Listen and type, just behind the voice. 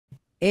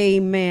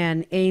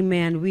Amen.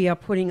 Amen. We are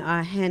putting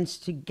our hands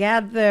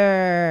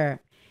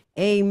together.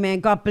 Amen.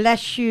 God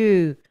bless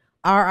you.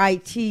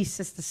 RIT,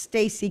 Sister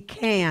Stacy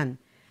Can.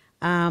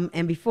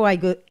 And before I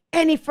go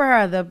any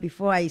further,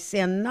 before I say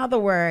another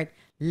word,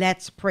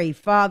 let's pray.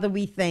 Father,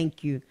 we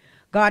thank you.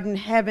 God in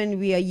heaven,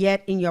 we are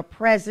yet in your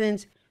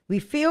presence. We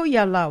feel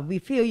your love. We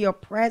feel your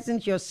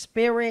presence, your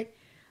spirit,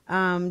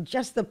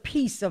 just the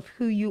peace of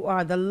who you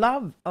are, the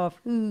love of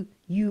who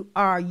you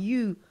are.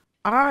 You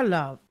are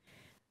love.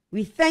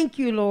 We thank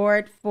you,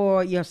 Lord,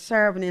 for your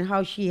servant and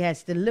how she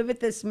has delivered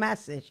this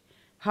message,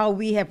 how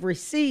we have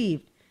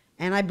received,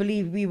 and I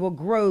believe we will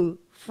grow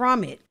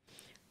from it.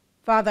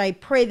 Father, I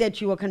pray that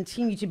you will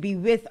continue to be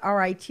with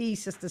RIT,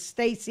 Sister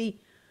Stacy,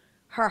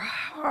 her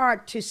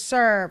heart to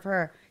serve,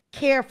 her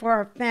care for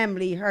her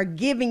family, her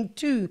giving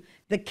to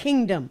the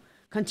kingdom.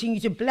 Continue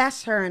to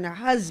bless her and her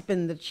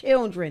husband, the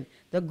children,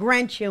 the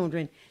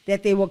grandchildren,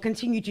 that they will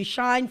continue to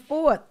shine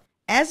forth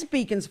as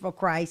beacons for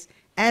Christ,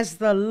 as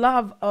the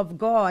love of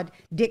God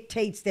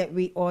dictates that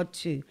we ought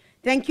to.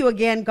 Thank you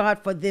again,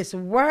 God, for this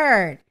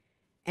word,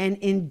 and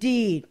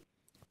indeed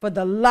for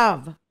the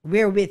love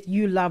wherewith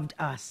you loved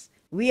us.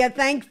 We are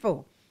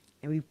thankful,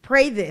 and we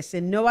pray this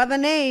in no other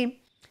name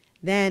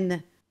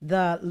than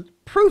the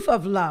proof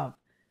of love,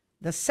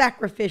 the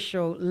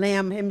sacrificial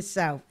lamb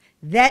himself,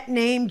 that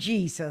name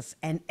Jesus.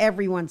 And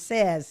everyone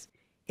says,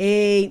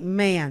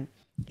 amen.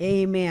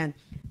 Amen.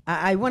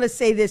 I want to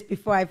say this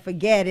before I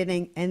forget it.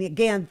 And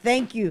again,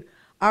 thank you,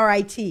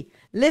 RIT.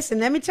 Listen,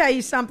 let me tell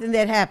you something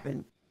that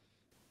happened.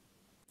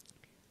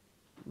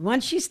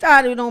 Once she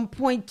started on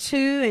point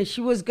 2 and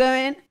she was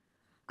going,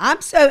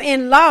 I'm so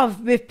in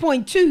love with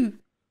point 2,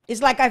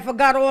 it's like I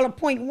forgot all of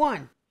point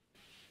 1.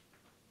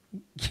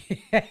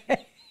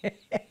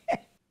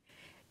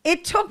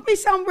 It took me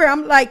somewhere.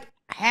 I'm like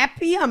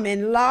happy, I'm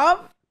in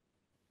love.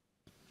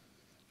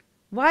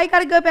 Why you got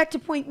to go back to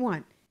point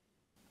 1?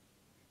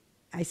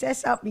 I said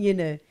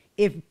something,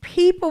 if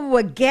people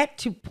would get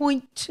to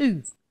point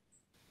 2,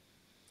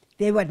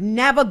 they would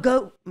never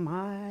go,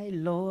 my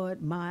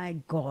Lord, my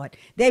God.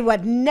 They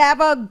would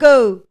never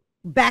go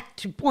back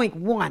to point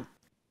 1.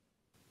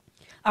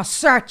 A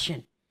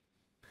searching,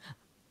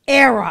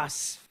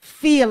 eros,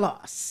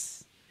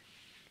 philos.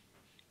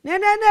 No.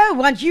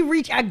 Once you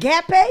reach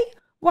agape,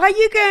 why are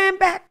you going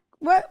back?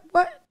 What?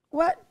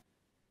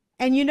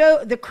 And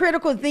the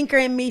critical thinker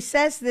in me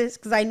says this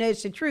because I know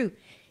it's the truth.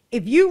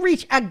 If you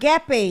reach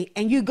agape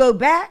and you go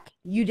back,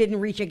 you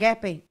didn't reach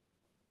agape.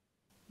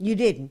 You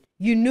didn't.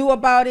 You knew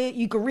about it.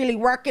 You could really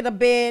work it a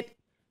bit,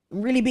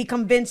 really be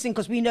convincing,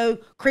 because we know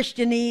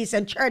Christianese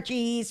and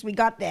churchies. We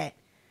got that.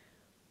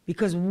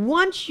 Because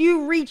once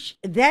you reach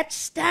that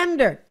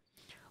standard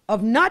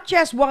of not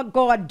just what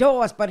God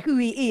does, but who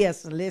he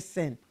is,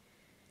 listen,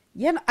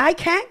 I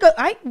can't go,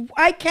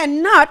 I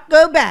cannot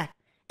go back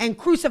and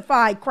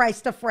crucify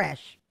Christ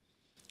afresh.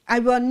 I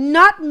will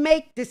not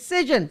make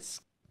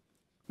decisions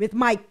with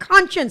my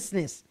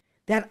consciousness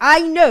that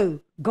I know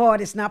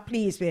God is not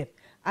pleased with.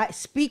 I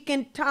speak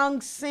in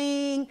tongues,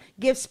 sing,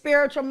 give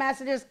spiritual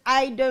messages.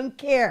 I don't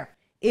care.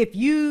 If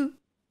you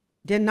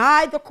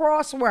deny the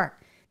cross work,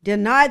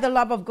 deny the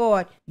love of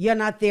God, you're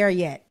not there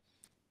yet.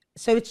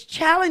 So it's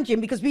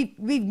challenging because we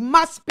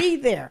must be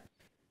there.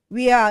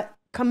 We are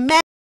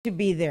commanded to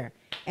be there.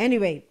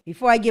 Anyway,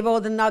 before I give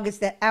all the nuggets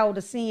that Elder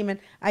Seaman,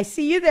 I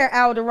see you there,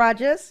 Elder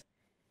Rogers.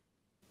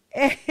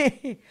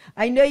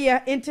 I know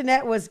your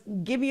internet was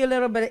giving you a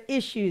little bit of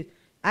issues.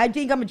 I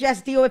think I'm going to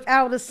just deal with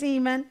Elder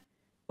Seaman.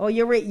 Oh,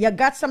 you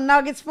got some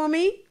nuggets for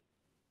me?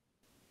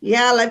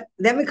 Yeah,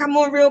 let me come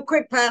on real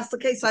quick, Pastor,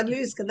 in case I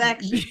lose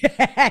connection.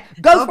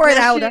 Go for it,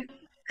 Elder.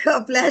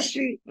 God bless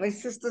you, my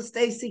sister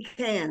Stacy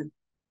Can.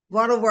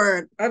 What a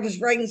word. I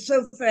was writing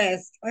so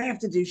fast. I have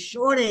to do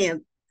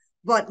shorthand.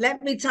 But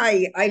let me tell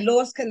you, I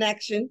lost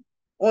connection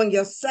on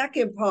your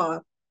second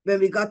part when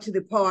we got to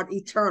the part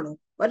eternal.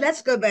 But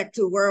let's go back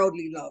to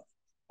worldly love.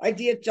 I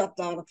did jot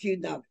down a few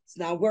nuggets.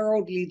 Now,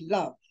 worldly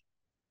love.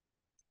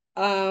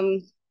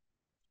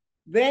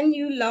 When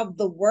you love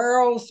the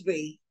world's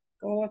way,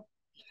 God,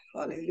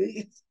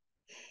 hallelujah,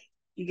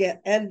 you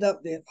end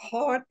up with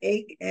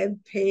heartache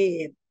and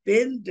pain.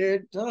 Been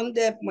there, done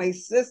that, my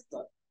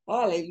sister.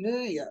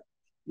 Hallelujah.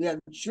 We are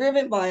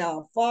driven by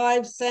our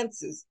 5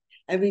 senses,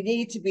 and we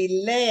need to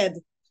be led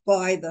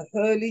by the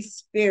Holy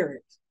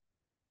Spirit.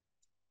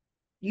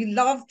 You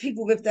love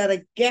people with that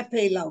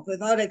agape love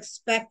without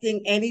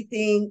expecting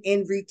anything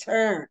in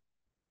return.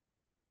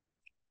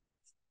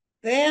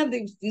 Then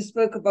you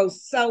spoke about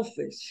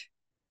selfish,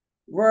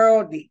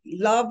 worldly.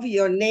 Love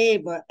your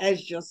neighbor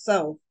as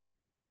yourself.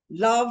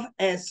 Love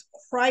as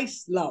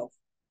Christ love.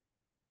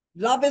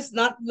 Love is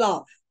not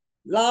love.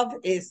 Love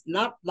is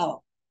not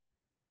love.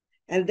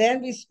 And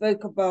then we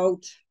spoke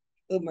about,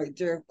 oh my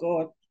dear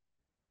God,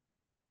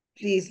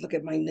 please look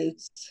at my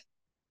notes.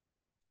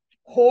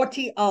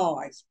 Haughty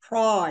eyes,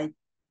 pride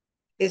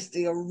is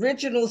the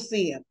original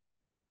sin.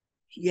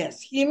 Yes,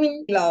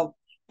 human love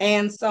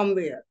and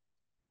somewhere.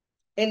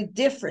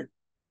 Indifferent,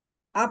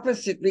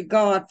 opposite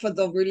regard for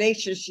the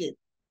relationship.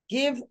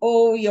 Give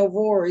all your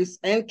worries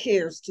and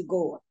cares to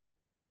God.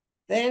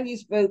 Then you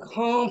spoke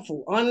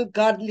harmful,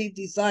 ungodly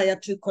desire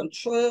to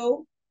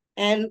control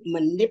and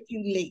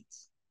manipulate.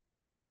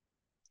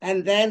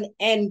 And then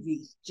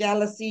envy,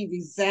 jealousy,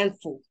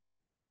 resentful.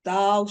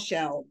 Thou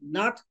shalt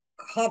not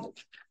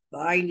covet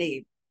thy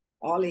neighbor.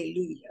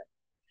 Hallelujah.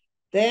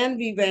 Then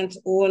we went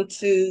on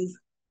to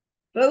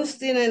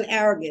boasting and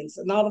arrogance,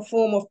 another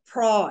form of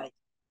pride.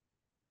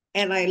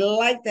 And I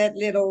like that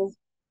little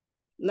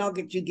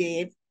nugget you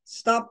gave.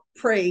 Stop,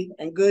 pray,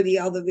 and go the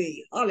other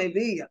way.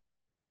 Hallelujah.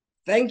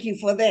 Thank you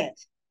for that.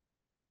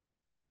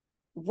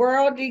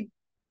 Worldly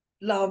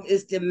love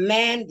is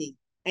demanding,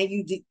 and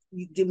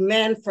you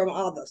demand from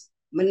others,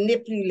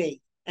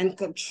 manipulate, and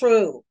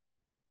control.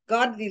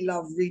 Godly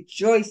love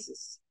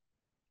rejoices.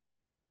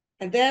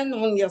 And then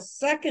on your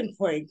second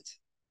point,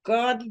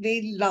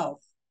 godly love,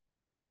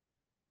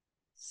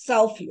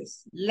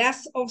 selfless,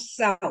 less of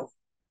self,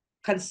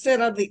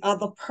 consider the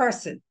other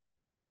person.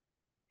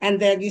 And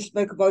then you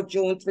spoke about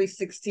John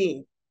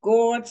 3:16.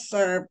 God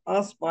served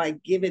us by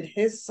giving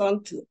his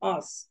son to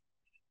us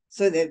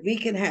so that we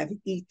can have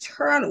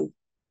eternal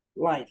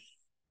life.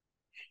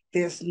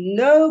 There's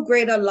no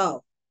greater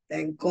love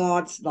than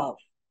God's love.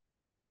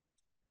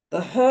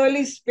 The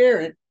Holy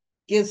Spirit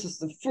gives us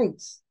the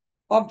fruits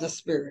of the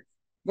Spirit.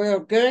 We're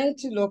going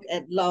to look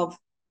at love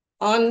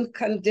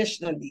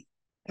unconditionally,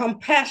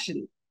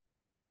 compassion,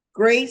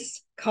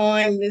 grace,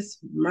 kindness,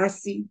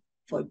 mercy,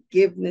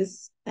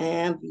 forgiveness,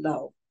 and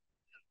love.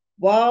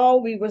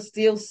 While we were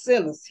still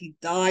sinners, he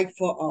died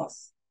for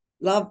us.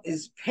 Love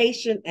is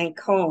patient and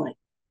kind.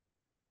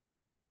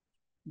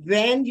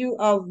 When you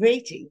are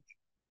waiting,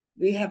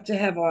 we have to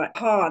have our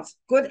hearts,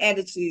 good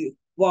attitude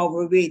while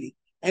we're waiting.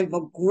 And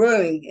we're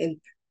growing in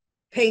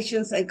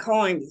patience and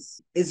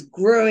kindness is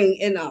growing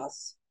in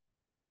us.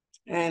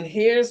 And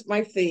here's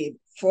my favorite,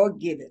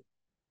 forgiving.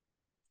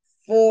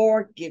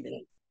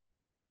 Forgiving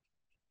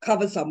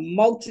covers a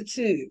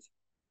multitude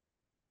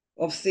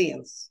of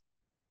sins.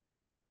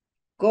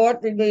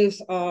 God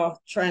removes our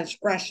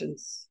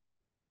transgressions.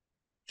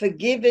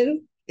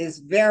 Forgiving is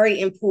very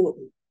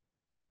important.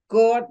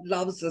 God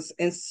loves us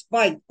in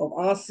spite of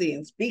our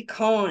sins. Be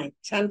kind,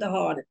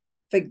 tenderhearted,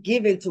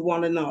 forgiving to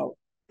one another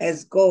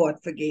as God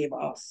forgave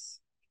us.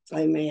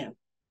 Amen.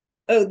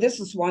 Oh, this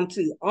is one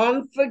too.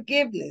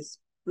 Unforgiveness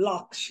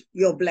blocks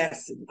your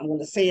blessing. I'm going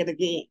to say it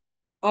again.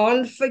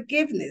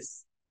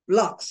 Unforgiveness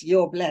blocks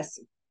your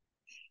blessing.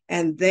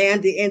 And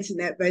then the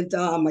internet went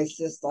down, my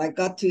sister. I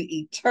got to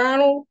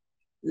eternal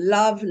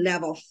love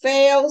never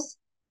fails.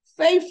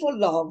 Faithful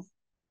love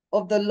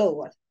of the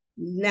Lord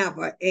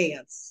never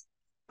ends.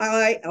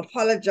 I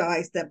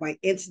apologize that my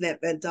internet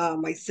went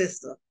down, my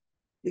sister,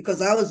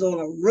 because I was on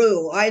a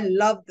roll. I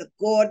loved the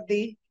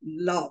godly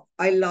love.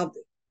 I loved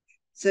it.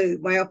 So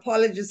my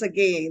apologies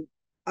again.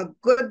 A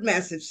good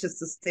message,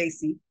 Sister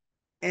Stacy.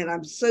 And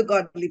I'm so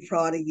godly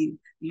proud of you.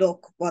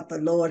 Look what the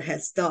Lord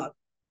has done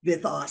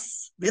with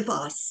us, with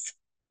us.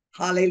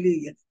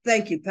 Hallelujah.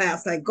 Thank you,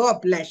 Pastor.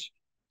 God bless you.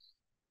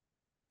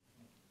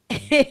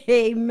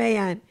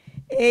 Amen.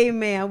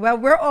 Amen. Well,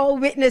 we're all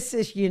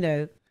witnesses,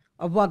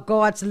 of what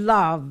God's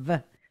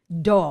love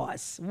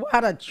does.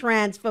 What a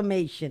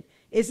transformation.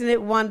 Isn't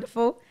it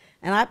wonderful?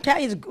 And I tell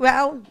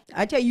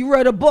you, you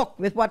wrote a book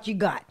with what you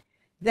got.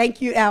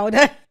 Thank you,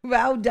 Elder.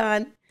 Well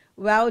done.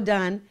 Well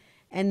done.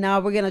 And now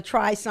we're going to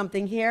try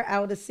something here.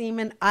 Elder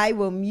Seaman, I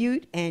will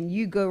mute and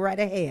you go right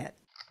ahead.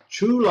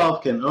 True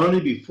love can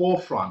only be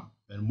forefront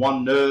when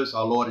one knows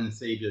our Lord and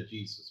Savior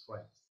Jesus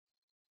Christ.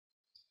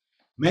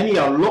 Many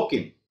are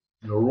looking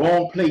in the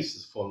wrong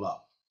places for love.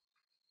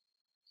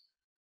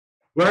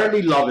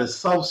 Worldly love is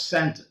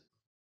self-centered.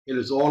 It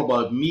is all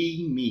about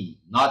me,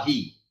 not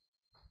he.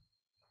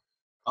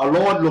 Our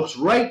Lord looks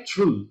right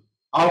through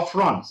our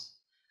fronts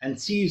and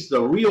sees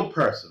the real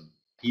person.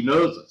 He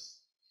knows us.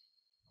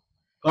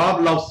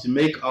 God loves to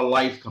make our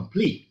life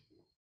complete.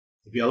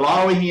 If you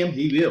allow him,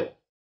 he will.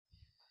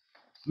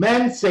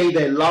 Men say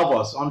they love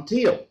us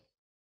until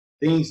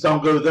things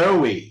don't go their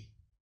way.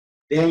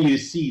 Then you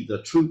see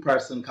the true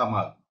person come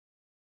out.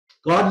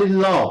 Godly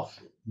love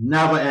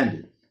never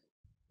ended,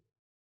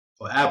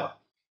 forever.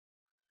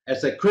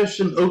 As a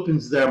Christian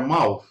opens their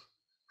mouth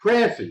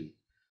prayerfully,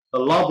 the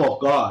love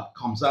of God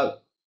comes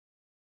out.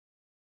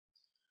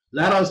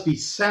 Let us be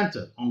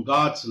centered on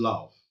God's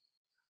love.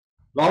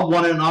 Love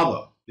one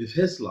another with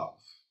his love.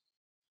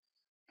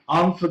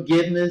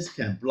 Unforgiveness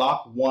can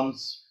block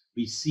one's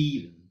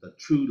receiving the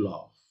true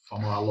love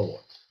from our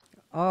Lord.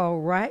 All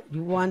right.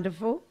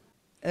 Wonderful.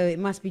 It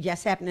must be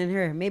just happening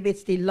here. Maybe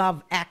it's the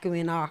love echo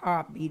in our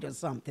heartbeat or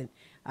something.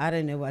 I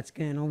don't know what's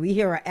going on. We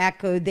hear an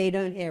echo, they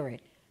don't hear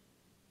it.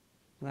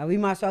 Well, we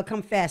must all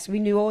confess. We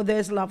knew all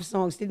those love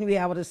songs, didn't we,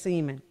 Elder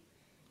Seaman?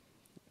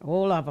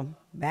 All of them.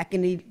 Back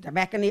in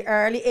the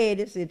early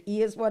 80s, it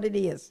is what it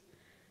is.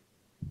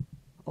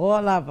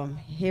 All of them.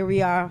 Here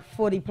we are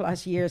 40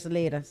 plus years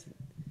later.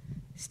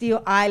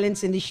 Still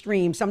islands in the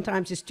stream.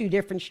 Sometimes it's two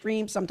different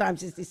streams.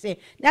 Sometimes it's the same.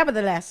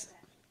 Nevertheless,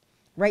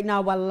 right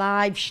now we're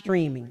live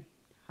streaming.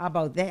 How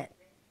about that?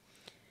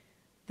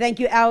 Thank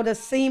you, Elder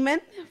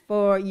Seaman,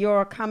 for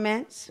your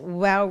comments.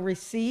 Well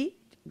received.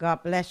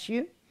 God bless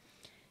you.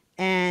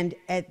 And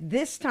at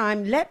this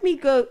time, let me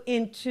go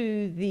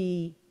into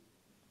the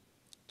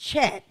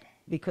chat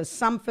because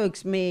some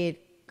folks made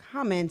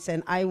comments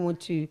and I want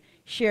to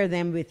share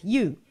them with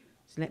you.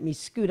 So let me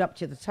scoot up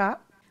to the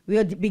top.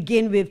 We'll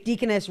begin with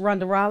Deaconess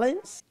Rhonda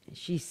Rollins.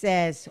 She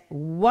says,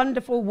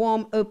 wonderful,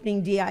 warm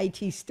opening,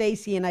 DIT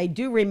Stacy. And I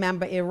do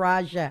remember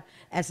Iraja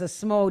as a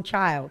small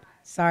child.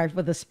 Sorry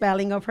for the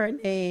spelling of her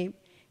name.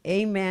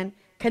 Amen.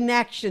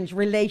 Connections,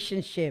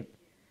 relationship.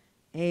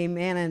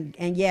 Amen.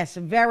 And yes,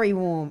 very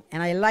warm.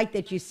 And I like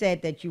that you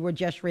said that you were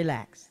just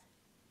relaxed.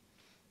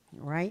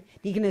 All right.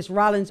 Deaconess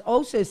Rollins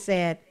also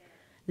said,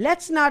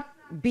 let's not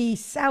be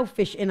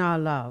selfish in our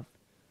love.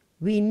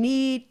 We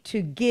need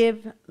to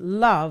give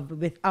love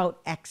without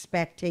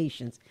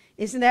expectations.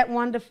 Isn't that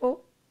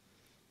wonderful?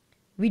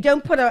 We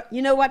don't put a,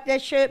 you know what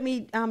that showed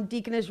me,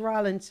 Deaconess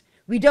Rollins?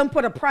 We don't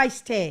put a price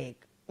tag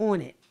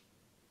on it.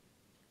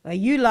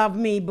 You love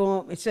me,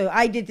 boom, so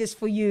I did this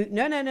for you.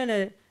 No.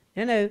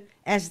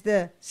 As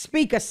the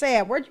speaker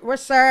said, we're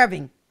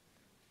serving.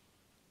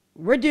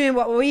 We're doing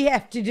what we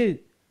have to do.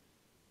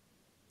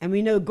 And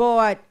we know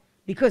God,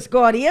 because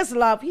God is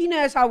love, he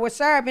knows how we're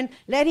serving.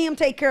 Let him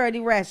take care of the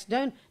rest.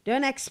 Don't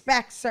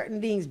expect certain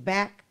things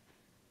back.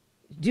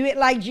 Do it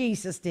like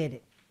Jesus did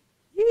it.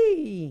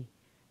 Yee.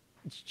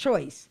 It's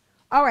choice.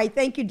 All right,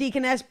 thank you,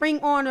 Deaconess. Bring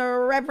on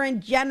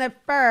Reverend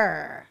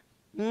Jennifer.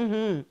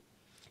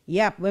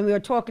 Yep, when we were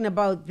talking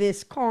about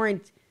this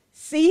current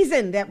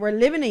season that we're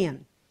living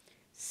in.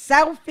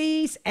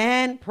 Selfies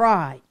and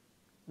pride.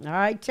 All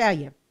right, tell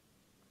you.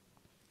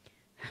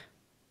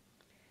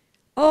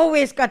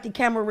 Always got the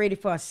camera ready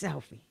for a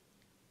selfie.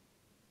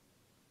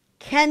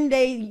 Can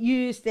they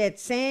use that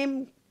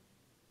same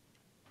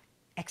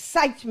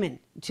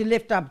excitement to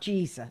lift up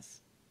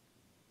Jesus?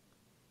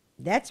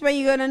 That's when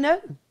you're going to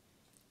know.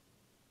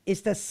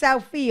 It's the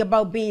selfie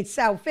about being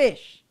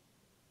selfish.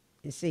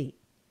 You see.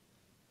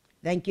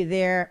 Thank you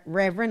there,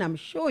 Reverend. I'm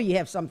sure you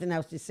have something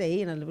else to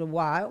say in a little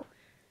while.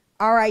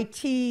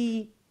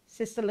 R.I.T.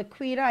 Sister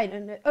Laquita. I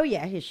don't know. Oh,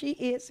 yeah, here she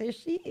is. Here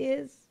she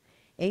is.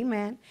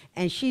 Amen.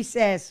 And she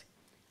says,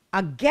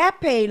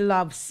 agape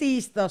love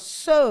sees the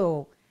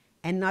soul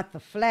and not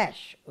the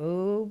flesh.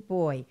 Oh,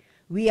 boy.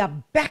 We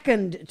are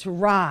beckoned to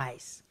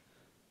rise,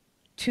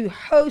 to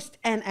host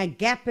an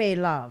agape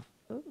love.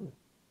 Oh,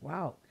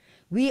 wow.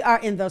 We are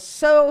in the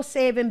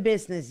soul-saving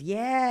business.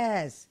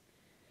 Yes.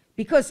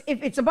 Because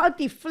if it's about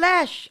the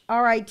flesh,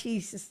 R.I.T.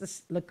 Sister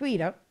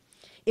Laquita,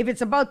 if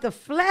it's about the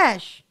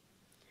flesh,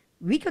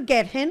 we could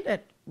get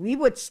hindered. We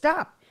would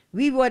stop.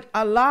 We would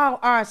allow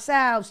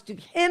ourselves to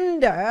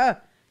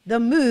hinder the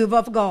move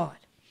of God.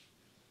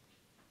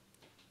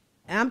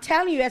 And I'm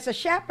telling you, as a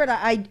shepherd,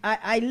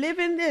 I live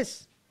in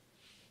this.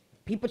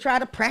 People try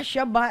to press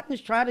your buttons,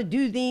 try to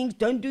do things,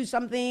 don't do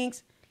some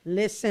things.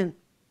 Listen,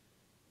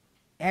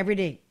 every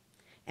day.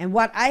 And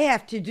what I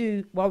have to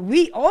do, what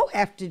we all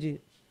have to do,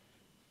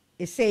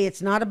 is say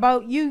it's not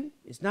about you.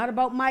 It's not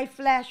about my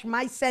flesh,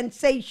 my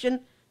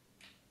sensation.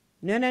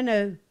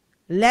 No.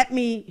 Let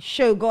me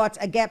show God's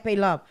agape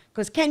love.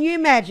 Because can you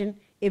imagine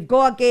if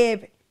God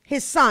gave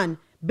his son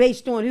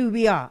based on who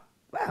we are?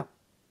 Well,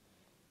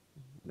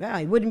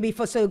 it wouldn't be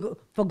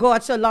for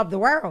God so loved the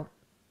world.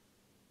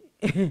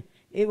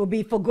 It would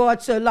be for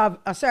God so loved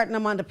a certain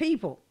amount of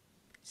people.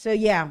 So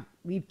yeah,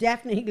 we've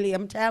definitely,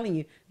 I'm telling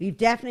you, we've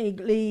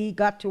definitely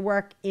got to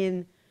work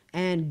in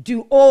and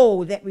do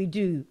all that we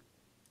do,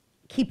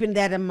 keeping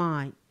that in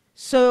mind.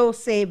 Soul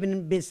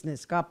saving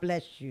business. God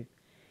bless you.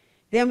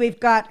 Then we've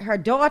got her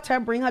daughter.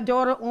 Bring her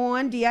daughter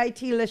on,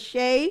 D.I.T.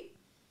 Lachey.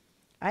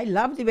 I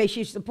love the way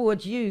she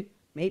supports you.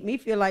 Made me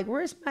feel like,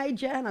 where's my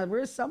Jana?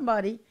 Where's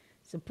somebody?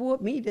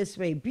 Support me this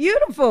way.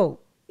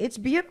 Beautiful. It's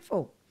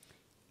beautiful.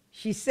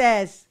 She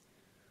says,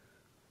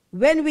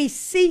 when we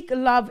seek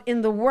love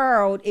in the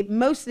world, it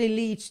mostly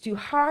leads to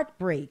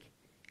heartbreak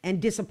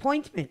and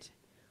disappointment.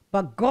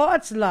 But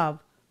God's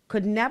love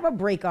could never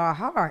break our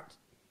heart,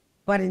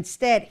 but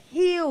instead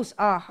heals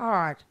our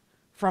heart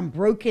from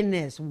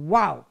brokenness.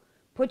 Wow.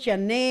 Put your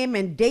name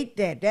and date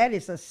that. That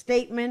is a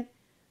statement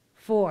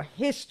for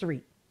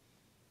history.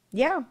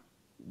 Yeah.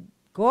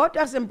 God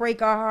doesn't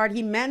break our heart.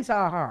 He mends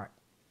our heart.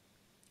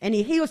 And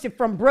he heals it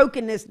from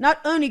brokenness, not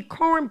only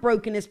current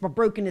brokenness, but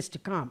brokenness to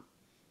come.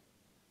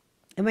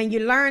 And when you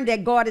learn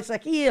that God is a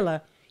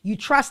healer, you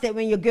trust that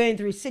when you're going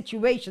through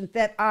situations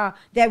that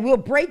will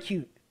break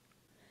you,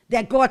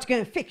 that God's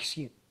going to fix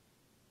you.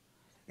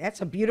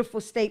 That's a beautiful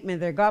statement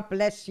there. God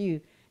bless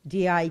you,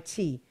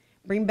 D.I.T.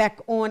 Bring back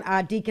on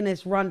our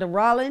Deaconess Rhonda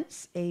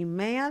Rollins.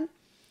 Amen.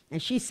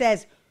 And she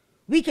says,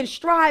 we can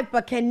strive,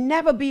 but can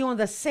never be on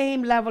the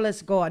same level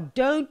as God.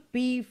 Don't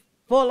be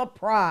full of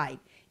pride.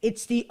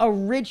 It's the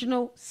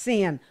original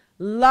sin.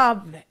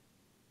 Love it.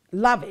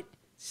 Love it.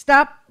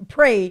 Stop,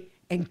 pray,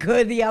 and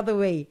go the other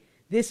way.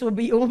 This will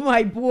be on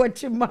my board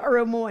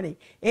tomorrow morning.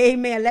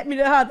 Amen. Let me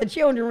know how the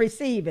children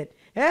receive it.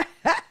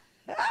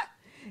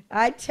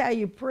 I tell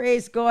you,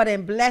 praise God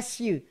and bless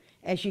you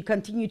as you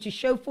continue to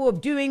show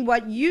forth doing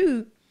what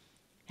you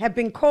have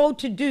been called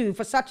to do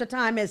for such a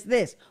time as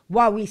this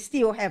while we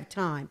still have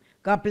time.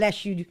 God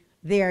bless you,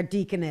 there,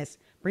 Deaconess.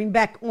 Bring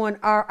back on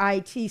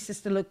RIT,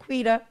 Sister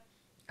Laquita.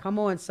 Come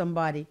on,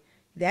 somebody.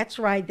 That's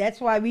right. That's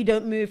why we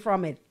don't move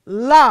from it.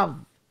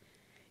 Love.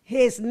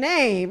 His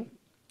name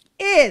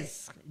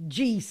is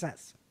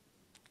Jesus.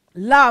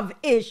 Love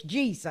is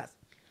Jesus.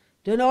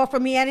 Don't offer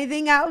me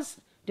anything else.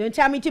 Don't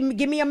tell me to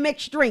give me a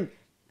mixed drink.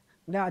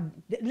 Now,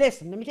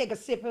 listen, let me take a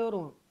sip. Hold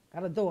on.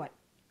 Got a thought.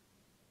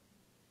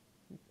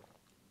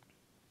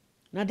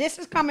 Now, this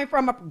is coming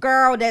from a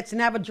girl that's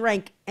never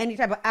drank any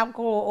type of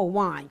alcohol or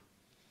wine.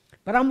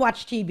 But I'm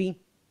watch TV,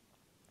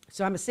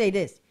 so I'm going to say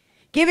this.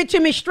 Give it to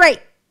me straight.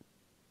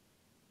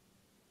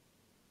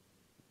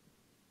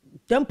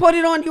 Don't put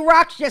it on the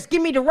rocks. Just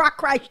give me the rock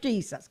Christ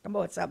Jesus. Come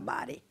on,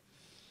 somebody.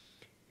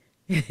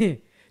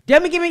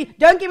 Don't give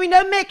me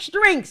no mixed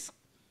drinks.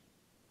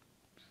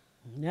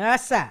 No,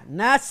 sir.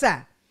 No,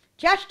 sir.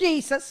 Just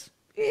Jesus.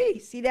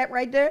 See that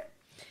right there?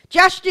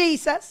 Just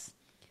Jesus.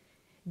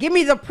 Give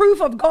me the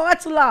proof of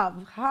God's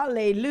love.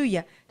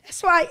 Hallelujah.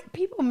 That's why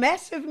people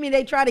mess with me.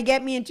 They try to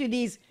get me into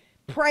these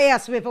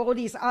prayers with all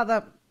these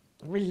other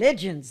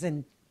religions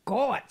and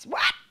gods.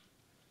 What?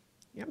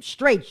 I'm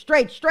straight.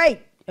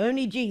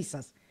 Only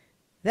Jesus.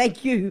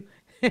 Thank you.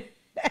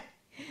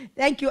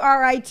 Thank you,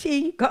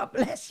 RIT. God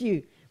bless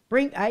you.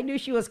 I knew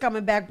she was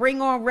coming back.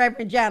 Bring on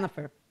Reverend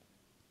Jennifer.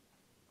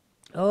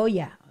 Oh,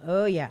 yeah.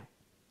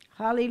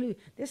 Hallelujah.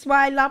 This is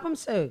why I love him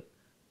so.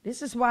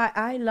 This is why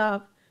I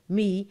love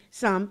me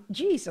some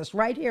Jesus.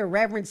 Right here,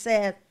 Reverend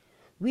said,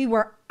 we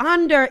were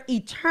under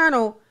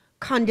eternal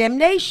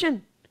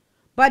condemnation,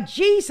 but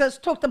Jesus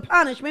took the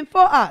punishment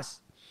for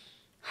us.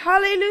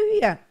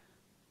 Hallelujah.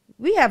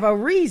 We have a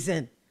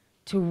reason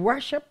to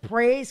worship,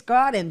 praise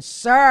God, and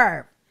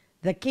serve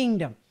the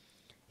kingdom.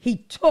 He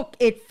took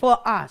it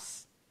for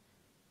us.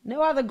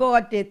 No other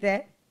God did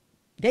that.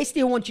 They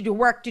still want you to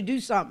work to do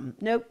something.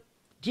 Nope.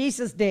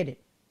 Jesus did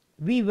it.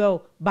 We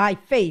will, by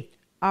faith,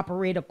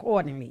 operate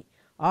accordingly.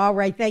 All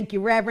right. Thank you,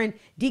 Reverend.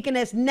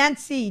 Deaconess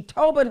Nancy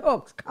Tobin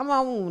Hooks. Come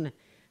on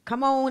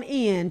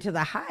in to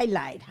the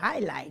highlight.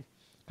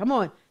 Come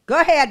on.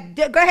 Go ahead,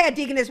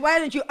 Deaconess. Why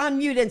don't you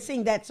unmute and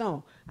sing that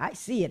song? I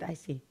see it.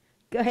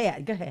 Go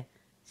ahead.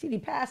 See, the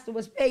pastor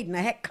was paid and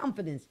I had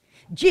confidence.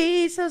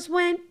 Jesus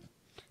went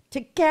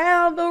to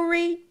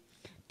Calvary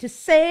to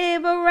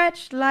save a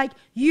wretch like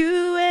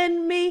you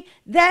and me.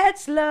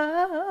 That's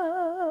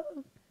love.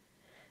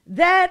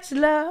 That's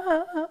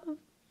love.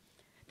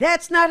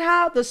 That's not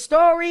how the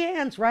story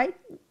ends, right?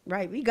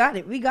 Right. We got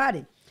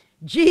it.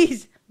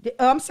 Jesus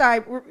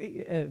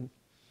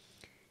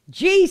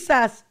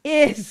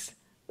is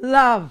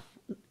love.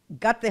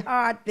 Got the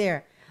heart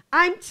there.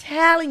 I'm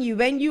telling you,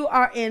 when you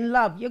are in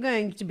love, you're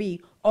going to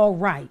be all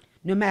right,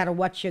 no matter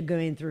what you're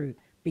going through,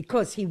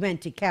 because he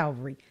went to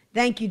Calvary.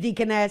 Thank you,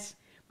 Deaconess.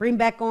 Bring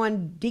back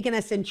on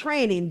Deaconess in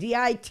Training,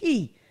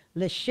 DIT,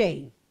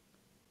 Lachey.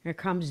 Here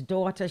comes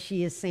daughter.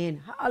 She is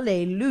saying,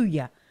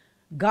 hallelujah.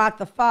 God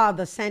the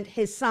Father sent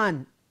his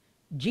son,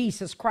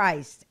 Jesus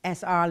Christ,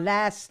 as our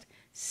last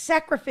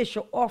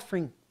sacrificial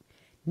offering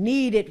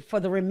needed for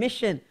the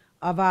remission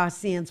of our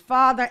sins.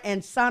 Father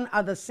and Son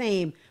are the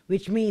same,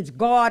 which means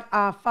God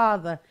our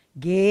Father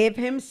gave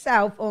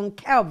himself on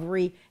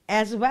Calvary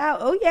as well.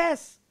 Oh,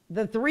 yes,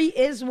 the three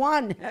is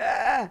one.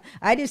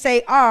 I didn't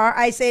say are,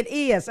 I said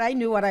is. I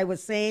knew what I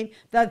was saying.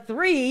 The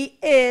three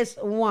is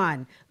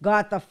one.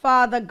 God the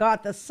Father,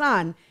 God the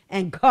Son,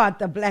 and God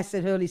the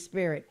Blessed Holy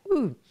Spirit.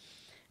 Ooh,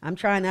 I'm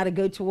trying not to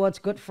go towards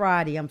Good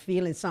Friday. I'm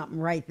feeling something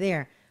right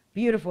there.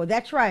 Beautiful.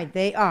 That's right.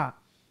 They are.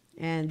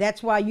 And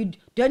that's why you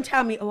don't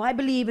tell me, oh, I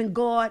believe in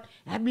God.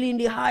 I believe in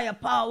the higher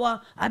power.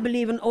 I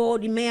believe in all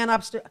the man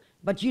upstairs.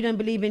 But you don't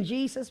believe in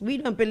Jesus? We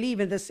don't believe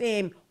in the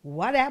same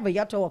whatever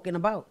you're talking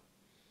about.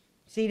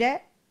 See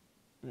that?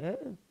 Yeah.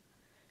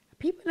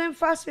 People don't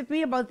fuss with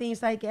me about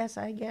things, I guess,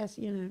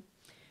 you know.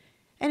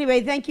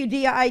 Anyway, thank you,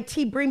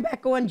 DIT. Bring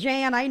back on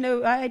Jan. I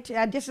know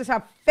this is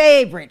her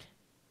favorite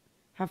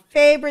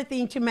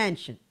thing to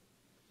mention.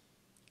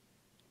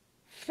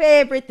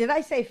 Favorite, did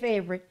I say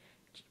favorite?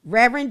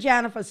 Reverend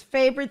Jennifer's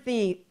favorite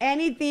thing.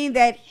 Anything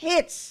that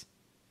hits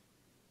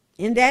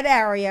in that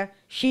area,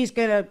 she's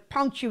going to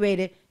punctuate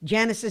it.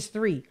 Genesis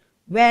 3.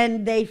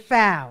 When they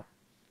fell.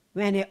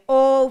 When it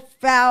all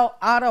fell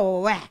out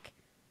of whack.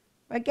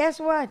 But guess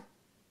what?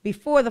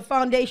 Before the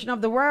foundation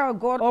of the world,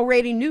 God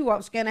already knew what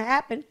was going to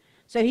happen.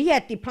 So he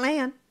had the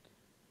plan.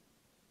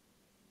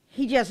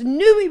 He just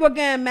knew we were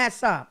going to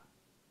mess up.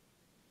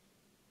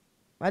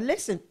 But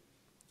listen,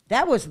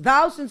 that was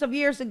thousands of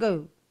years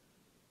ago.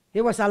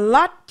 There was a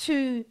lot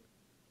to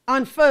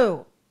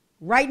unfold.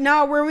 Right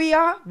now where we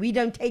are, we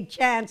don't take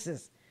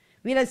chances.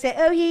 We don't say,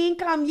 oh, he ain't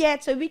come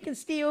yet, so we can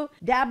still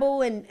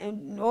dabble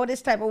and all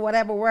this type of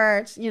whatever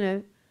words, you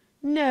know.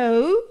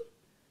 No,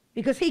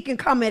 because he can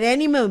come at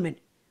any moment.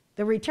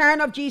 The return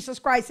of Jesus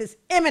Christ is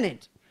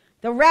imminent.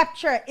 The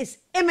rapture is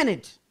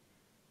imminent.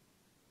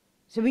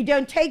 So we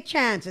don't take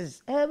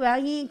chances. Oh,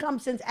 well, he ain't come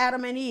since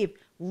Adam and Eve.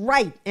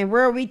 Right. And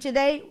where are we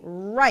today?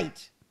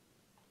 Right.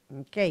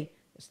 Okay.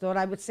 Just thought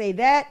I would say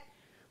that.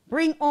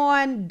 Bring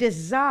on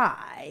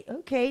Desai.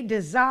 Okay,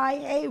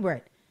 Desai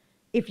Hayward.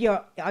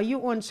 Are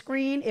you on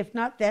screen? If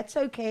not, that's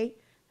okay.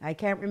 I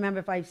can't remember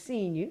if I've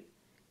seen you.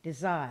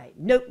 Desire.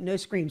 Nope, no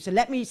scream. So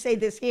let me say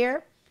this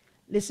here.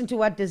 Listen to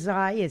what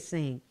desire is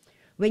saying.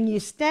 When you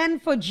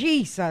stand for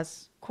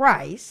Jesus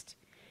Christ,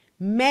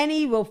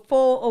 many will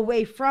fall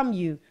away from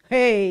you.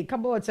 Hey,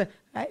 come on, sir.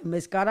 I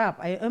almost got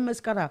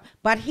up.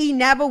 But he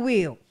never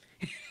will.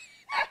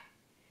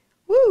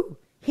 Woo!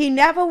 He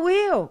never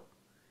will.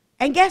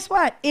 And guess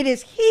what? It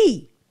is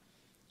he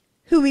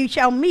who we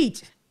shall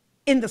meet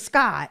in the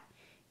sky.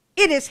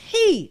 It is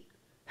he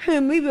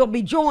whom we will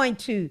be joined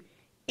to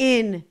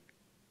in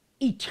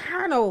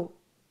eternal,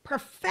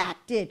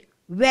 perfected,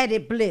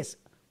 wedded bliss.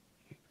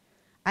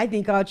 I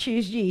think I'll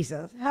choose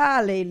Jesus.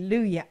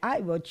 Hallelujah. I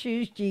will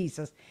choose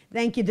Jesus.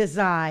 Thank you,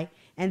 Desire.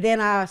 And then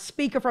our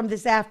speaker from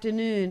this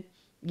afternoon,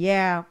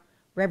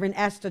 Reverend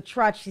Esther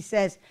Trutch, she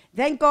says,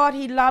 thank God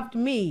he loved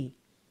me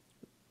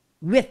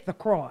with the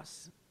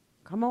cross.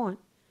 Come on.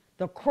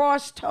 The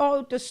cross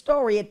told the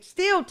story. It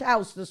still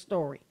tells the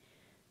story.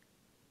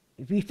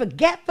 If we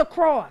forget the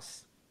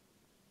cross,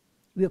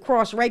 we'll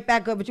cross right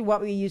back over to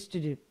what we used to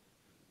do.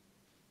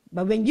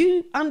 But when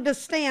you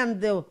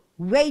understand the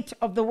weight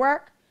of the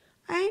work,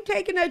 I ain't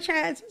taking no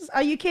chances.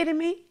 Are you kidding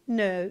me?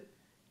 No,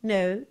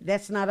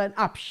 that's not an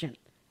option.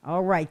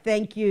 All right,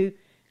 thank you,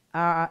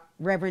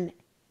 Reverend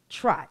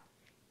Trot.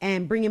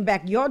 And bringing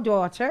back your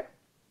daughter,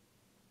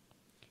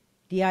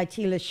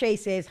 D.I.T. Lachey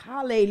says,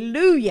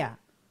 hallelujah.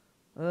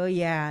 Oh,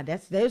 yeah,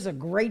 those are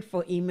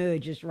grateful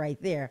emojis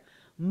right there.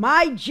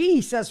 My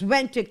Jesus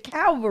went to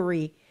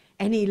Calvary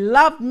and he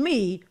loved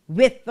me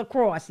with the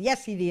cross.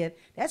 Yes, he did.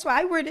 That's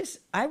why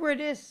I wear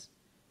this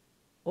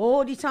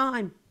all the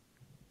time.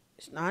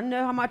 I don't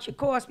know how much it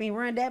cost me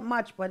wearing that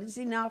much, but it's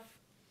enough.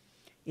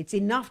 It's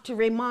enough to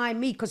remind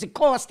me because it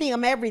cost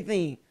him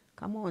everything.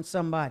 Come on,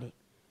 somebody.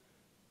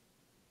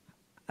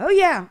 Oh,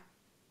 yeah.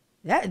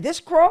 This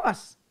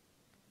cross.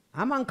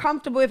 I'm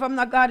uncomfortable if I'm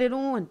not got it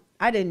on.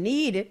 I didn't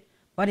need it,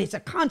 but it's a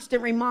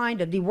constant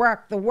reminder. The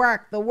work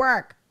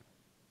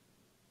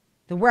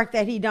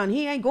that he done.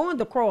 He ain't going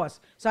to the cross.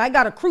 So I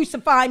got to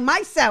crucify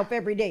myself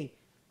every day.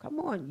 Come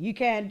on. You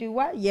can't do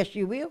what? Yes,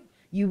 you will.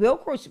 You will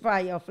crucify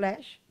your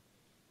flesh.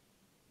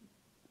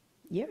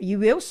 Yeah, you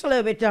will slow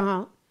it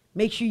down.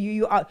 Make sure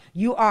you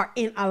are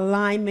in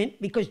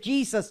alignment because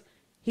Jesus,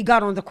 he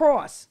got on the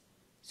cross.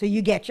 So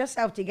you get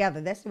yourself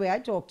together. That's the way I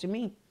talk to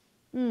me.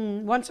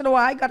 Once in a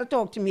while, I got to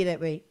talk to me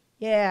that way.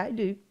 Yeah, I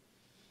do.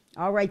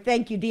 All right,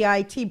 thank you,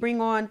 DIT. Bring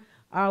on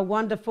our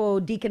wonderful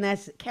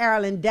Deaconess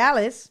Carolyn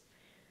Dallas.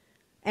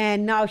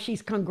 And now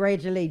she's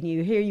congratulating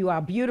you. Here you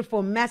are.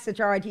 Beautiful message,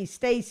 RIT.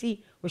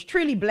 Stacy was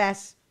truly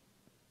blessed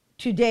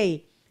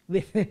today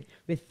with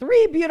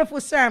 3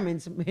 beautiful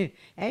sermons.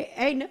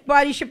 Ain't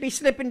nobody should be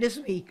slipping this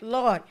week.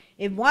 Lord,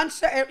 if one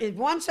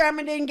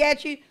sermon didn't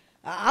get you,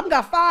 I've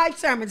got 5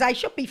 sermons. I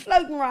should be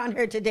floating around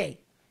here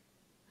today.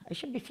 I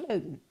should be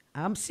floating.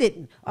 I'm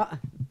sitting.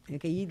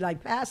 Okay, you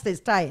like, Pastor's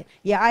tired.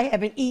 Yeah, I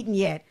haven't eaten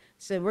yet.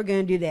 So we're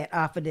going to do that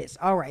after this.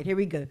 All right, here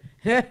we go.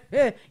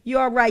 You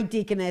are right,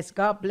 Deaconess.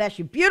 God bless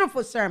you.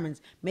 Beautiful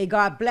sermons. May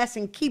God bless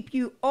and keep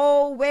you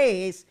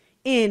always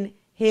in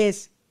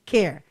his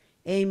care.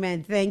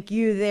 Amen. Thank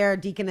you there,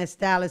 Deaconess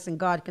Dallas, and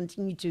God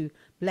continue to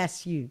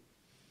bless you.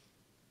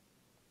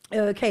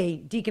 Okay,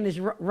 Deaconess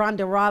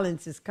Rhonda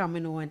Rollins is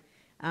coming on,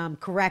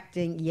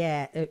 correcting.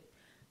 Yeah.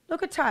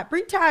 Look at Ty.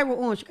 Bring Tyra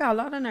on. She got a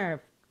lot of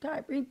nerve.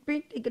 Bring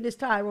Deaconess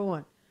Tyra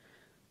on.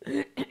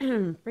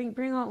 bring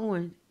her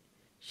on.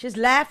 She's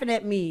laughing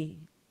at me.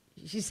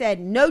 She said,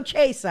 no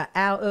chaser,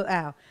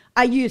 ow.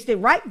 I used it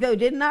right, though,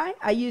 didn't I?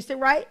 I used it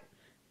right?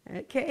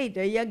 Okay,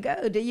 there you go.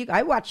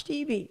 I watch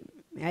TV.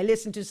 I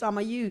listen to some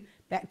of you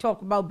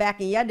talk about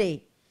back in your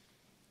day.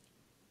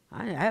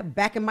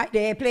 Back in my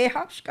day, I played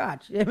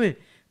hopscotch.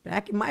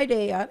 Back in my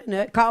day, I don't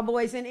know,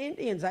 cowboys and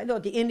Indians. I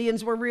thought the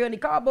Indians were real and the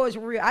cowboys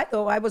were real. I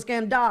thought I was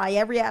going to die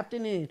every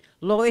afternoon.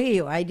 Lord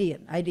Hill, I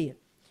did.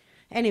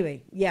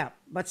 Anyway, yeah.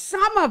 But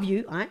some of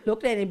you, I ain't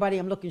looked at anybody,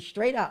 I'm looking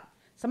straight up.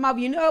 Some of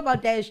you know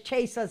about those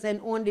chasers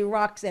and on the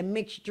rocks and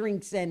mixed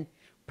drinks and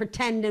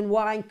pretending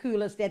wine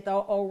coolers that they're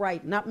all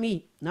right. Not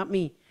me.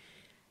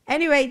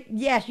 Anyway,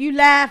 yes, you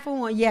laugh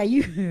on. Yeah,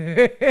 you.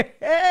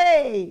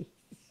 Hey.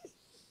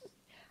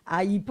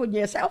 You putting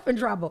yourself in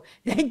trouble.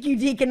 Thank you,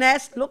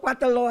 Deaconess. Look what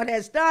the Lord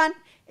has done.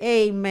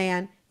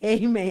 Amen.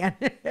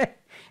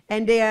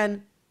 And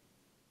then,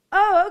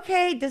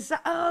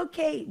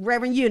 okay,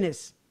 Reverend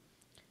Eunice.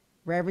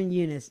 Reverend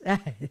Eunice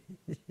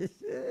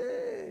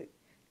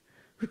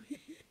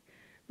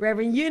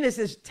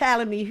is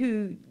telling me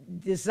who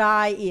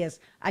Desire is.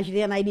 I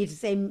need to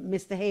say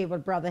Mr.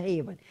 Hayward, Brother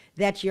Hayward.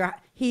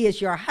 He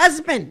is your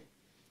husband.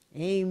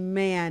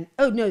 Amen.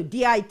 Oh, no,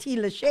 D.I.T.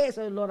 Lachey.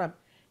 Oh, Lord, I'm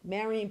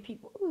marrying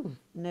people. Ooh,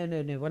 no.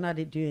 We're not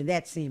doing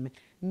that, Seaman.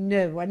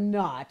 No, we're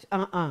not.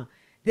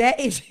 That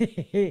is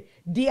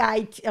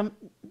D.I.T.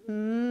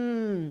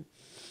 I'm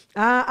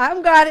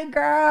got it,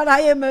 girl.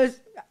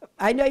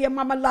 I know your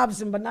mama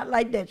loves him, but not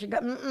like that. She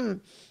got,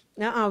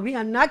 we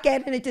are not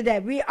getting into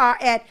that. We are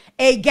at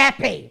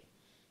agape.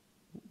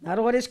 Not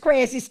all this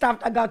crazy stuff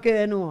I got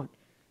going on.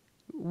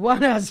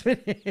 One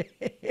husband.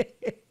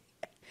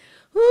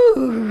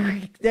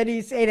 Whew, did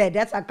he say that?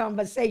 That's our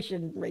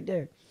conversation right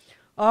there.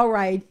 All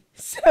right.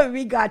 So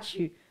we got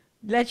you.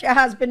 Let your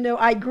husband know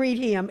I greet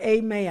him.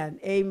 Amen.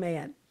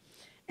 Amen.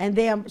 And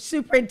then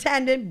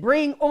superintendent,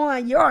 bring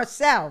on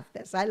yourself.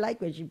 That's I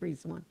like when she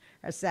brings on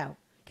herself.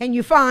 Can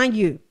you find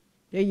you?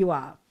 There you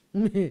are.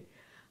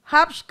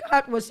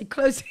 Hopscotch was the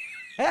closest.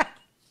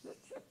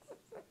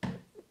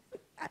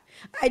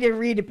 I didn't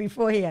read it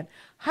beforehand.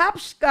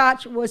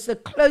 Hopscotch was the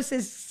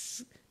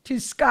closest to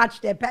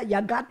scotch that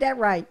y'all got that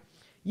right.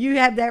 You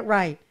have that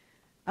right.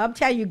 I'm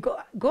telling you,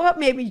 God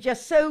made me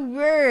just so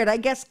weird. I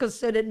guess because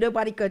so that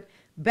nobody could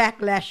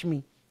backlash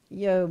me.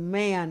 Yo,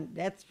 man,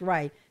 that's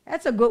right.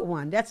 That's a good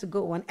one. That's a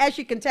good one. As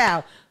you can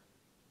tell,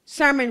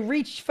 sermon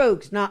reached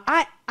folks. Now,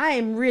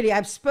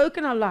 I've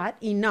spoken a lot,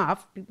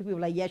 enough. People are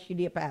like, yes, you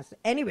did, Pastor.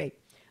 Anyway,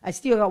 I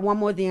still got one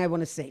more thing I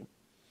want to say.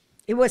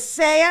 It was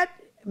said,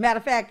 matter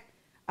of fact,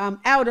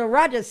 Elder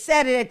Rogers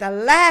said it at the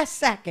last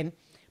second,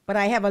 but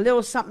I have a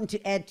little something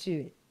to add to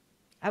it.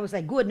 I was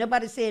like, good,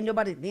 nobody said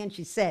nobody. Then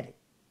she said it.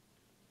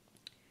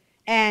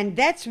 And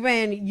that's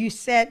when you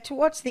said,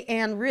 towards the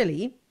end,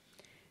 really,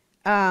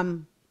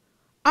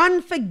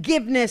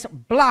 unforgiveness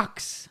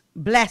blocks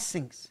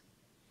blessings.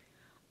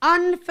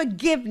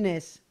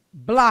 Unforgiveness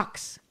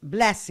blocks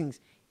blessings.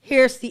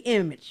 Here's the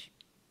image.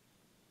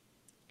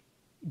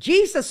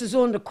 Jesus is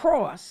on the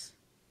cross.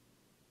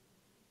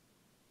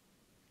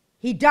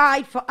 He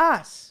died for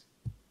us.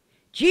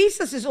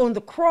 Jesus is on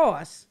the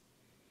cross.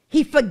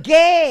 He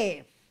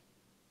forgave.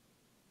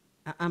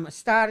 I'm going to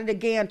start it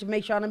again to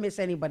make sure I don't miss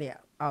anybody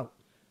out.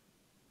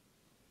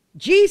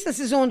 Jesus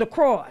is on the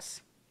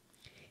cross.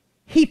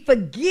 He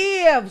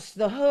forgives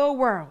the whole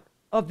world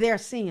of their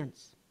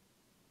sins.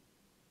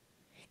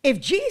 If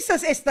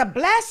Jesus is the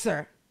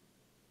blesser,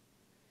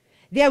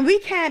 then we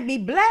can't be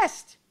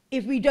blessed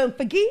if we don't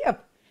forgive,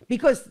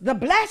 because the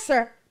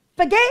blesser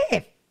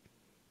forgave.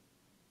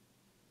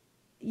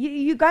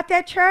 You got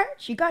that,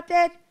 church? You got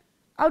that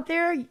out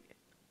there,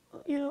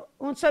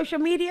 on social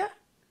media?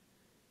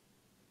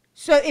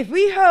 So if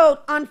we hold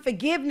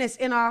unforgiveness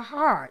in our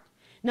heart,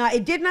 now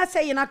it did not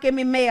say you're not going to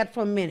be mad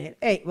for a minute.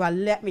 Hey, well,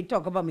 let me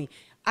talk about me.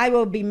 I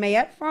will be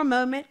mad for a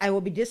moment. I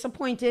will be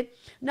disappointed.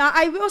 Now,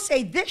 I will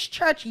say this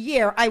church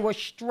year, I was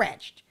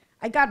stretched.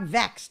 I got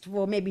vexed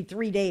for maybe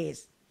 3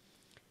 days.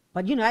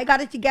 But, I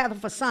got it together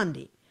for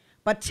Sunday.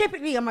 But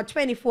typically, I'm a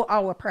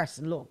 24-hour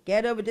person. Look,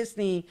 get over this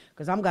thing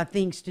because I've got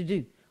things to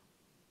do.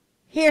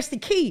 Here's the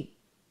key.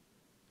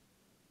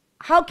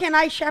 How can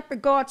I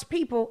shepherd God's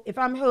people if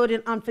I'm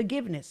holding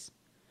unforgiveness?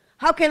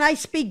 How can I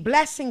speak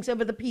blessings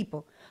over the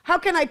people? How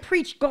can I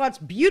preach God's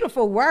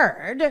beautiful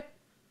word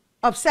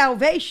of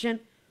salvation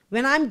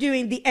when I'm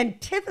doing the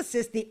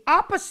antithesis, the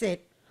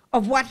opposite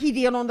of what he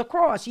did on the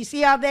cross? You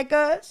see how that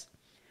goes?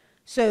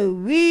 So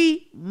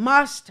we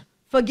must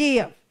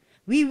forgive.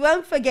 We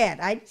won't forget.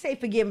 I didn't say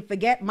forgive and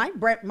forget.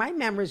 My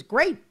memory is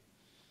great.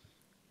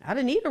 I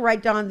didn't need to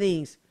write down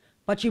things.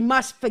 But you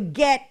must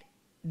forget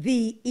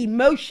the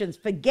emotions,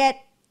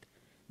 forget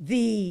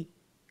the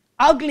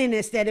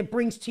ugliness that it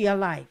brings to your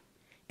life,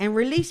 and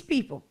release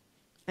people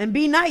and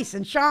be nice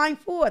and shine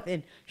forth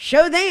and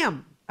show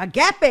them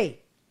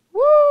agape.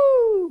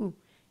 Woo!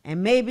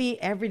 And maybe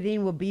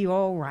everything will be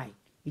all right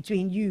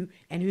between you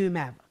and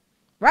whomever.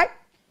 Right?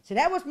 So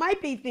that was my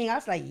big thing. I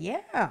was like,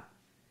 yeah,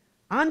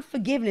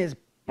 unforgiveness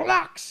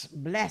blocks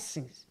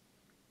blessings.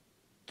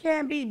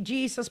 Can't be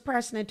Jesus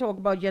person and talk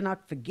about you're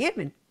not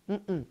forgiven.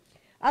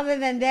 Other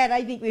than that,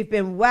 I think we've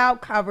been well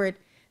covered.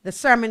 The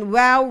sermon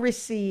well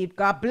received.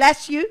 God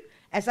bless you.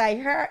 As I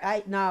heard,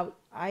 I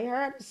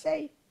heard her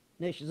say,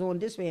 no, she's on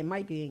this way in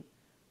my thing.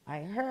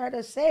 I heard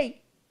her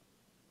say,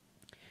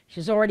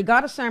 she's already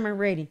got a sermon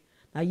ready.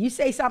 Now you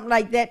say something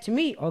like that to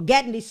me, or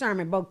getting the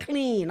sermon, but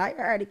clean. I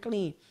heard it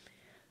clean.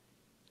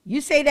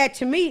 You say that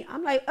to me,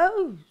 I'm like,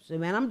 oh, so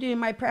man, I'm doing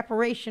my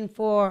preparation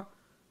for,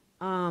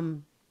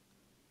 like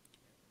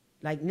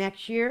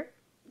next year,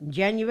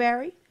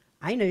 January.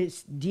 I know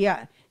it's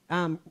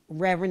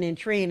Reverend in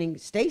training,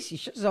 Stacy.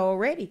 She's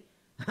already.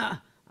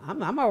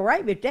 I'm all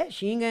right with that.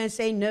 She ain't gonna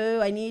say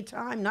no. I need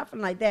time. Nothing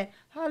like that.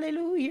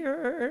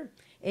 Hallelujah.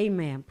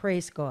 Amen.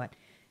 Praise God.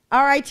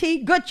 All right,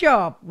 T. Good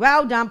job.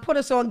 Well done. Put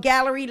us on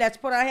gallery. Let's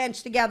put our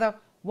hands together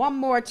one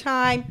more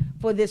time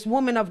for this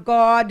woman of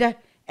God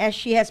as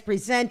she has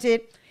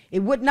presented. It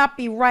would not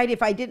be right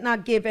if I did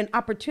not give an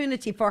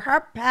opportunity for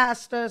her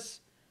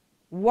pastor's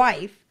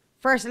wife,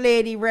 First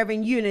Lady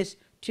Reverend Eunice,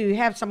 to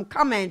have some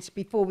comments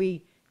before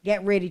we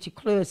get ready to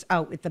close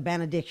out with the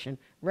benediction.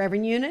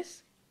 Reverend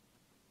Eunice?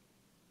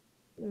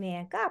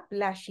 Man, God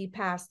bless you,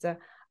 Pastor.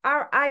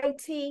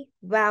 RIT,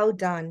 well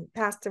done.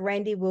 Pastor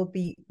Randy will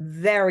be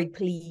very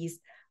pleased,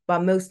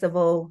 but most of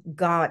all,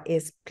 God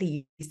is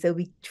pleased. So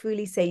we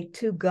truly say,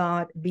 to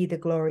God be the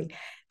glory.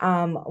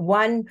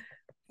 One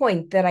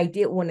point that I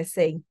did want to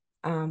say,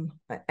 and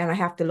I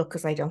have to look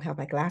because I don't have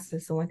my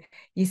glasses on.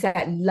 You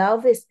said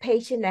love is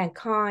patient and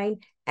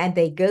kind, and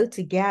they go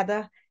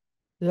together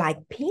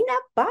like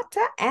peanut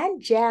butter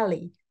and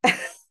jelly.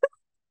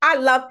 I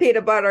love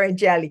peanut butter and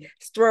jelly,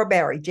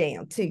 strawberry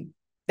jam too.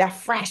 That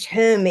fresh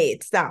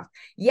homemade stuff.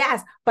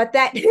 Yes, but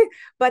that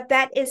but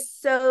that is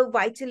so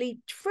vitally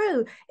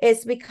true.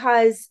 It's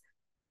because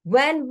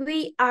when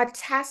we are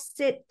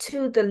tested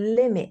to the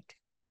limit,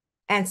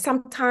 and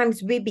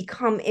sometimes we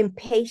become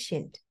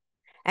impatient,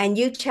 and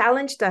you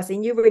challenged us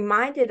and you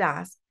reminded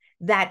us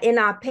that in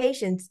our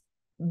patience,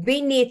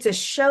 we need to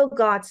show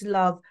God's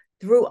love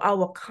through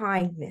our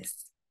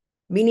kindness.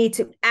 We need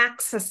to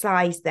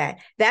exercise that.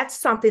 That's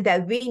something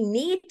that we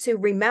need to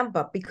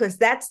remember, because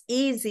that's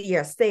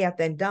easier said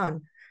than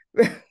done.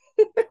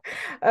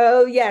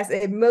 Oh, yes,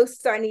 it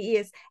most certainly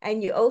is.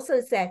 And you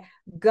also said,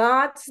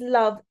 God's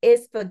love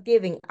is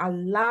forgiving.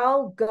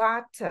 Allow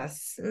God to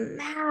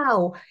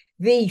smell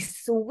the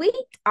sweet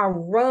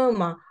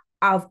aroma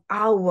of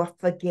our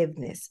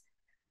forgiveness.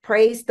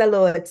 Praise the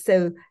Lord.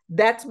 So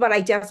that's what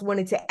I just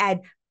wanted to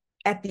add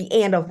at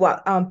the end of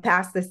what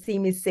Pastor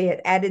Seaman said,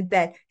 added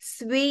that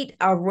sweet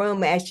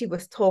aroma as she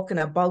was talking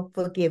about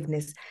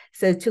forgiveness.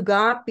 So to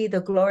God be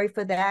the glory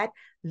for that.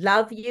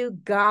 Love you.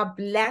 God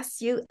bless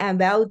you, and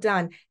well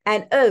done.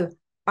 And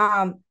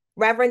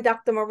Reverend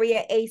Dr.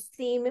 Maria A.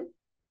 Seaman,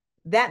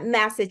 that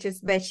message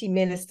is when she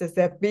ministers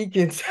at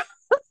Beacons.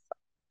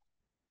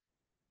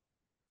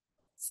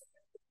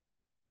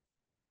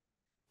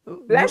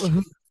 Bless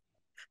you.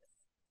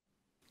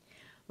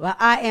 Well,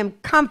 I am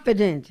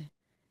confident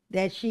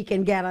that she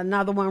can get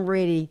another one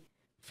ready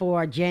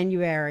for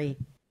January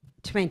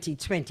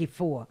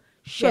 2024,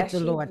 should Yes, the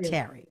she Lord will.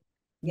 tarry.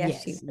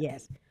 Yes, she Yes, will.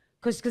 yes.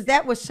 Because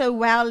that was so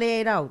well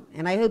laid out.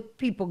 And I hope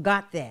people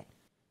got that.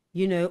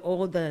 You know,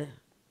 all the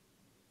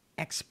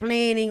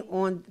explaining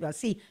on,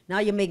 see, now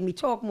you're making me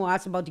talk more. I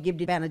was about to give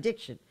the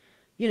benediction.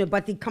 You know,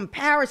 but the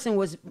comparison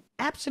was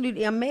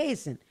absolutely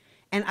amazing.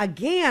 And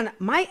again,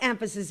 my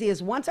emphasis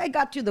is once I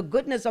got to the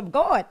goodness of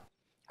God,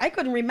 I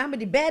couldn't remember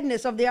the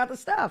badness of the other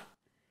stuff.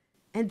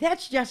 And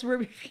that's just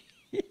where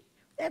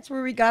that's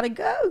where we got to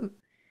go.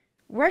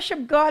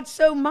 Worship God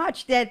so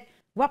much that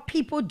what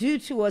people do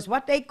to us,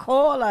 what they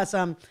call us,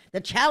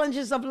 the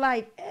challenges of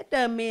life, it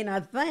doesn't mean a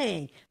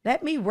thing.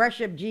 Let me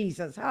worship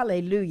Jesus.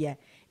 Hallelujah.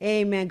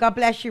 Amen. God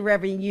bless you,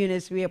 Reverend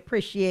Eunice. We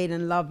appreciate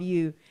and love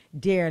you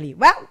dearly.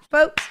 Well,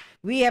 folks,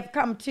 we have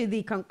come to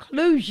the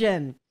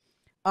conclusion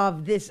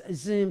of this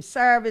Zoom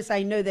service.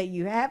 I know that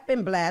you have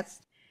been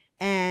blessed.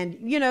 And,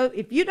 you know,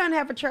 if you don't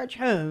have a church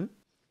home,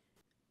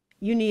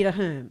 you need a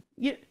home.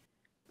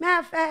 Matter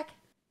of fact,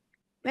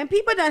 when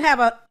people don't have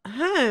a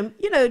home,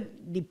 you know,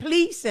 the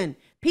police and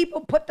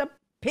people put the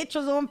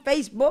pictures on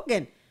Facebook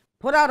and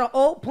put out an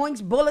old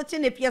points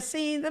bulletin if you're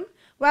seeing them.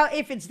 Well,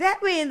 if it's that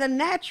way in the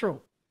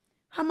natural,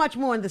 how much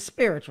more in the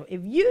spiritual?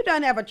 If you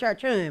don't have a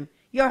church home,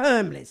 you're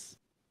homeless.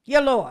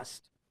 You're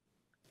lost.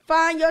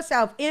 Find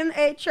yourself in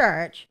a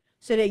church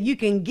so that you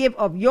can give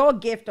of your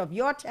gift, of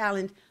your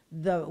talent,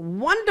 the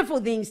wonderful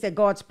things that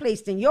God's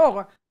placed in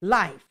your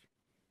life,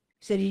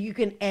 so that you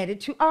can add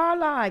it to our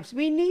lives.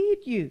 We need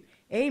you.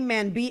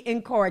 Amen. Be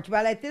encouraged.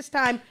 Well, at this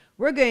time,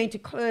 we're going to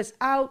close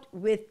out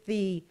with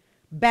the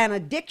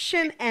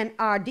benediction, and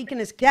our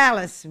deaconess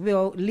Dallas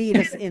will lead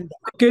us in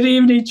there. Good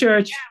evening,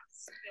 church.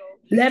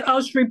 Let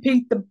us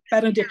repeat the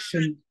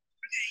benediction.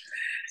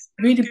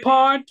 We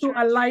depart to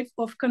a life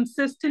of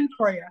consistent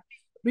prayer.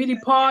 We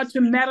depart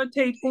to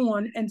meditate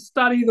on and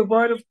study the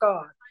Word of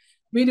God.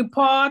 We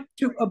depart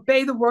to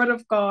obey the Word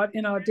of God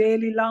in our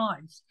daily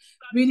lives.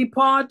 We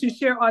depart to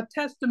share our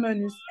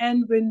testimonies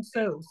and win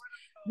souls.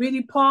 We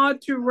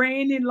depart to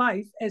reign in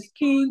life as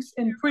kings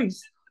and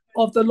priests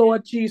of the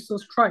Lord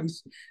Jesus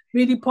Christ.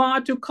 We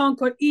depart to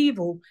conquer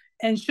evil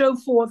and show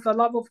forth the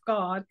love of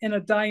God in a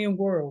dying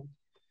world.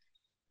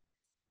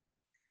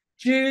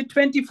 Jude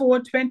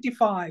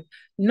 24:25.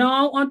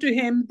 Now unto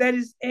him that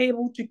is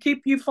able to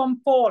keep you from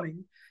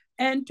falling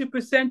and to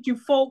present you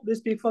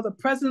faultless before the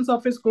presence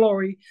of his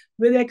glory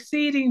with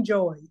exceeding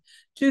joy.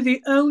 To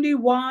the only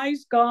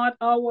wise God,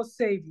 our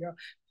Savior,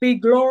 be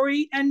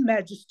glory and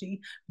majesty,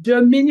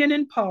 dominion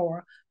and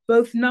power,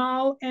 both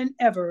now and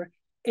ever.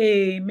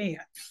 Amen.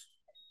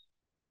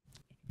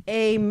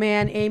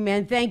 Amen.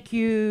 Amen. Thank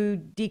you,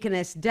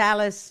 Deaconess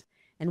Dallas.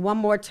 And one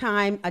more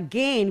time,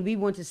 again, we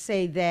want to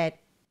say that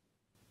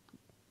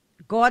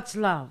God's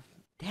love,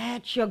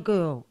 that's your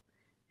goal.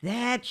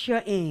 That's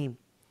your aim.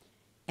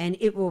 And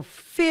it will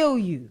fill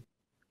you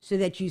so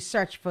that you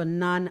search for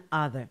none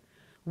other.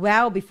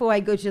 Well, before I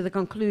go to the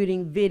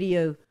concluding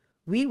video,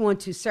 we want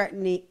to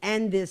certainly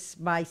end this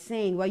by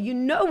saying, well, you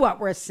know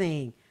what we're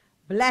saying.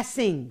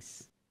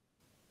 Blessings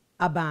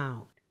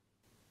abound.